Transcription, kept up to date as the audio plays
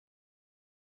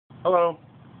Hello.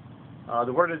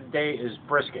 The word of the day is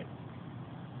brisket.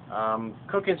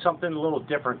 Cooking something a little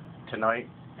different tonight,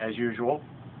 as usual.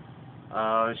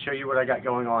 Show you what I got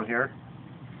going on here.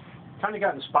 Kind of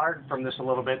got inspired from this a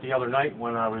little bit the other night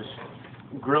when I was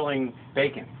grilling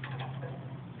bacon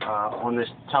on this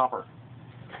topper.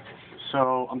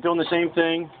 So I'm doing the same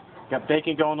thing. Got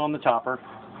bacon going on the topper.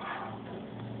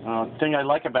 The thing I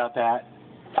like about that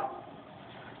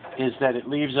is that it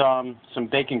leaves some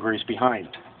bacon grease behind.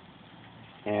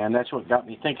 And that's what got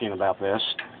me thinking about this.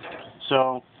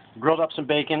 So, grilled up some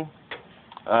bacon,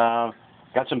 got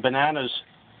some bananas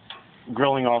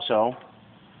grilling also.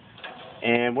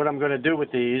 And what I'm going to do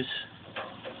with these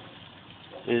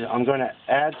is I'm going to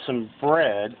add some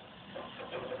bread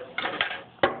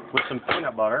with some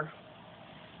peanut butter.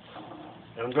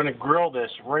 And I'm going to grill this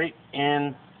right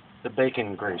in the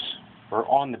bacon grease, or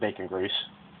on the bacon grease,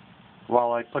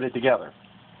 while I put it together.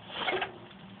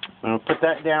 I'm going to put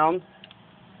that down.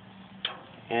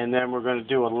 And then we're going to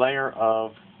do a layer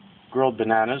of grilled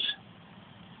bananas.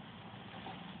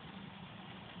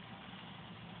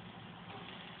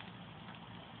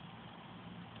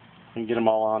 And get them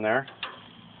all on there.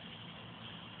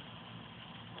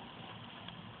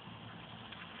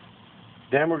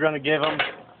 Then we're going to give them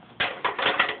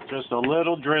just a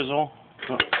little drizzle.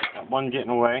 Oh, got one getting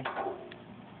away.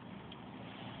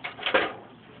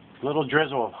 A little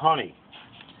drizzle of honey.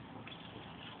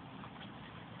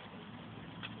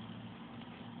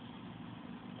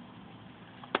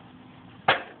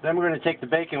 Then we're going to take the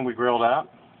bacon we grilled out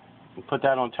and put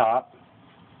that on top.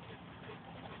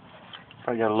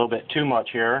 Probably got a little bit too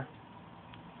much here.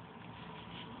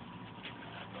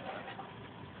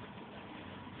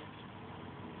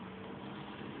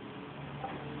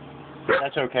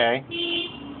 That's okay.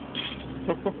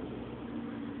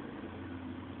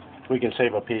 We can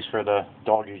save a piece for the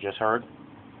dog you just heard.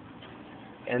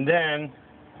 And then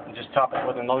just top it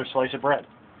with another slice of bread.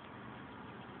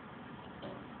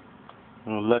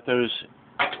 We'll let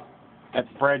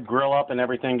that bread grill up and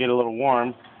everything get a little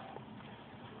warm.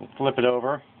 We'll flip it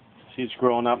over. See, it's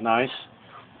grilling up nice.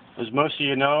 As most of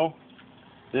you know,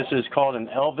 this is called an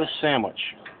Elvis sandwich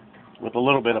with a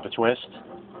little bit of a twist.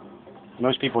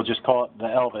 Most people just call it the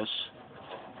Elvis.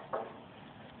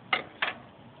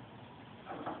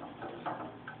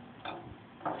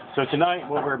 So tonight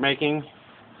what we're making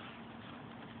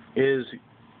is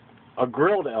a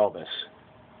grilled Elvis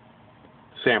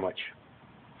sandwich.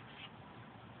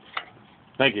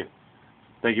 Thank you.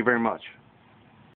 Thank you very much.